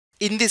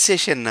In this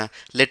session,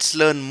 let's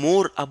learn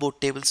more about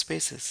table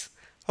spaces.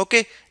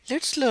 Okay,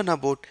 let's learn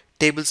about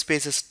table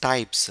spaces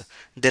types.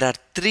 There are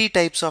three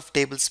types of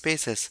table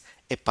spaces: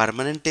 a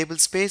permanent table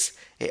space,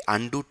 a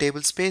undo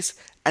table space,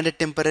 and a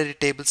temporary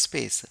table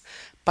space.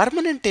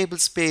 Permanent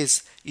table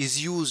space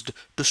is used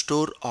to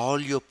store all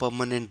your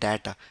permanent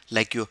data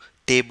like your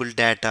table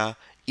data,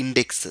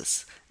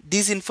 indexes.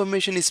 This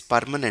information is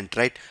permanent,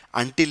 right?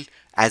 Until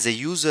as a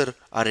user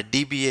or a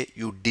DBA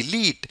you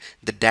delete,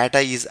 the data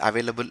is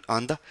available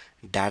on the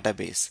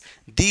database.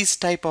 These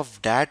type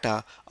of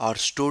data are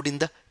stored in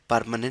the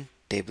permanent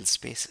table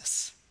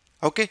spaces.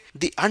 Okay,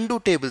 the undo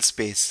table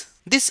space.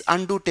 This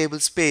undo table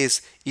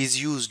space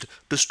is used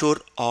to store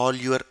all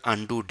your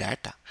undo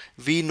data.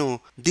 We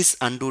know this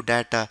undo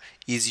data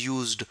is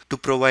used to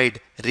provide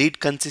read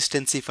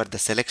consistency for the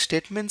select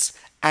statements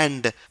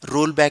and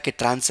roll back a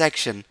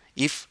transaction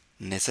if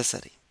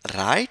necessary.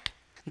 Right?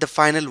 The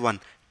final one,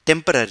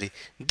 temporary.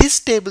 This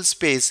table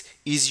space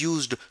is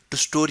used to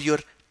store your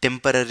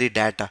temporary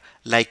data,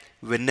 like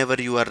whenever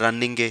you are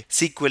running a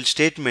SQL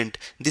statement,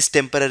 this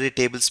temporary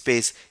table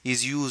space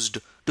is used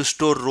to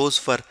store rows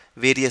for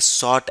various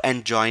sort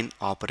and join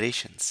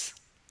operations.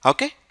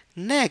 Okay?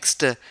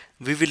 Next,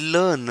 we will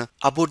learn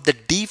about the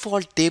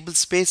default table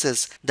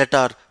spaces that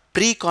are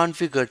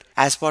pre-configured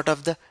as part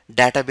of the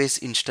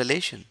database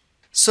installation.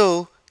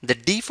 So, the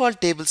default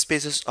table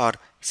spaces are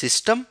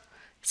system,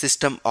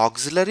 system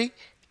auxiliary,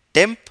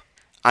 temp,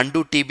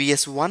 undo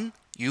TBS1,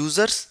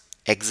 users,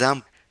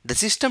 example. The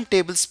system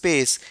table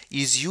space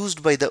is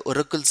used by the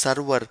Oracle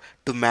server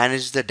to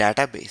manage the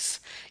database.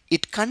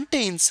 It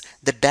contains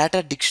the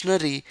data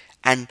dictionary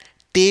and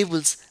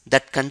tables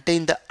that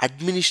contain the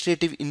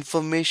administrative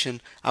information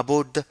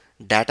about the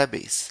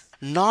database.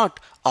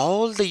 Not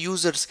all the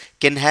users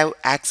can have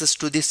access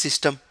to this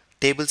system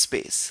table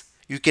space.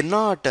 You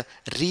cannot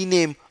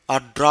rename or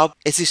drop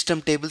a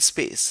system table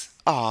space,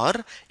 or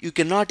you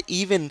cannot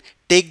even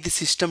take the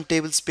system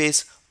table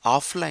space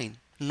offline.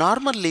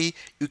 Normally,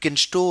 you can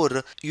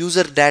store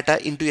user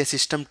data into a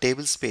system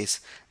table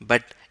space,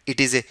 but it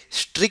is a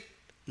strict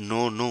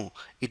no.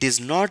 It is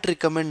not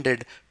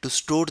recommended to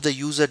store the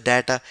user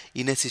data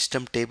in a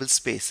system table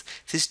space.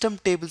 System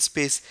table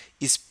space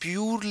is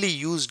purely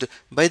used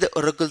by the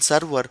Oracle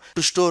server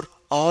to store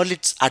all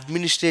its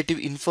administrative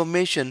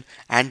information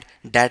and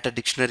data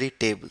dictionary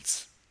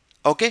tables.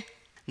 Okay?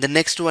 The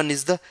next one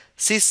is the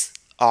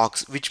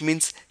sysaux, which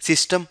means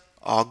system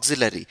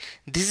auxiliary.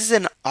 This is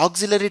an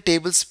auxiliary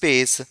table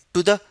space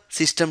to the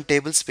system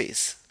table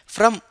space.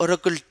 From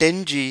Oracle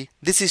 10G,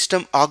 the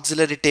system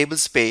auxiliary table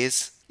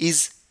space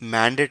is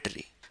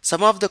mandatory.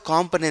 Some of the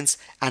components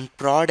and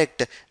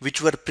product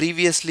which were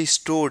previously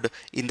stored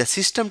in the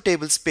system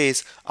table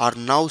space are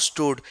now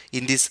stored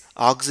in this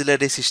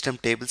auxiliary system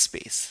table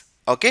space.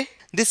 Okay?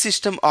 This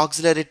system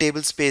auxiliary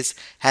table space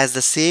has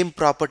the same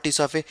properties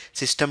of a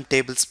system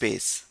table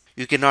space.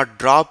 You cannot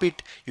drop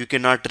it, you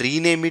cannot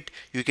rename it,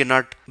 you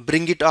cannot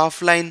bring it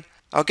offline.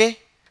 Okay?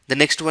 The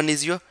next one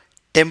is your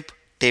temp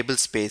table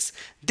space.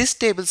 This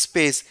table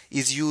space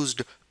is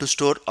used to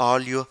store all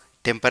your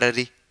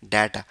temporary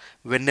data.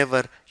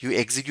 Whenever you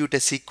execute a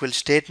SQL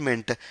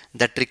statement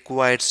that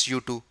requires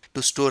you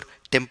to store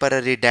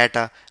temporary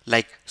data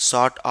like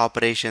sort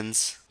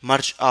operations,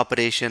 merge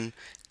operation,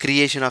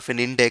 creation of an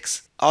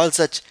index, all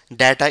such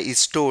data is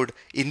stored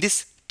in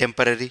this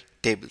temporary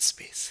table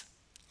space.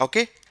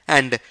 Okay?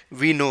 And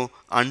we know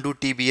undo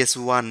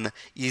TBS1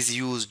 is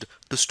used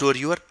to store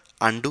your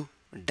undo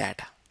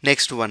data.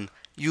 Next one,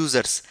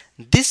 users.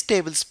 This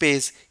table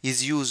space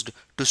is used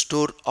to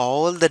store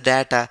all the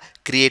data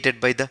created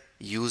by the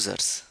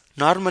users.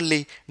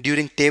 Normally,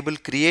 during table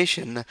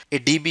creation, a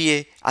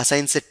DBA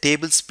assigns a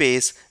table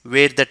space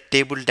where the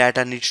table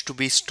data needs to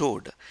be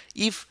stored.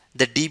 If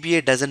the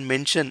DBA doesn't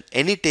mention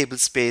any table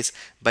space,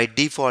 by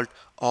default,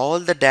 all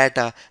the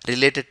data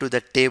related to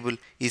the table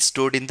is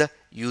stored in the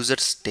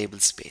users table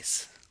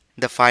space.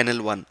 The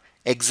final one,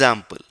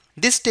 example.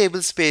 This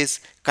table space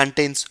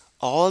contains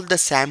all the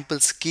sample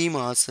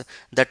schemas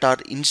that are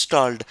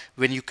installed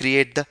when you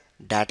create the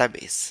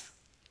database.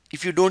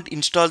 If you don't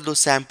install those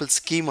sample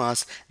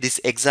schemas, this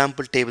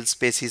example table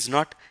space is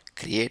not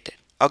created.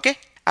 Okay?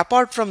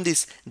 Apart from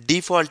this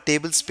default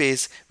table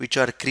space which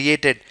are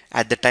created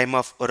at the time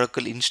of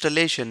Oracle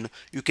installation,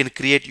 you can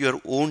create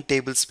your own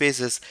table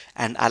spaces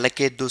and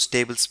allocate those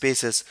table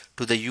spaces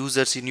to the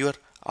users in your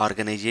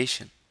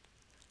organization.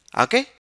 Okay?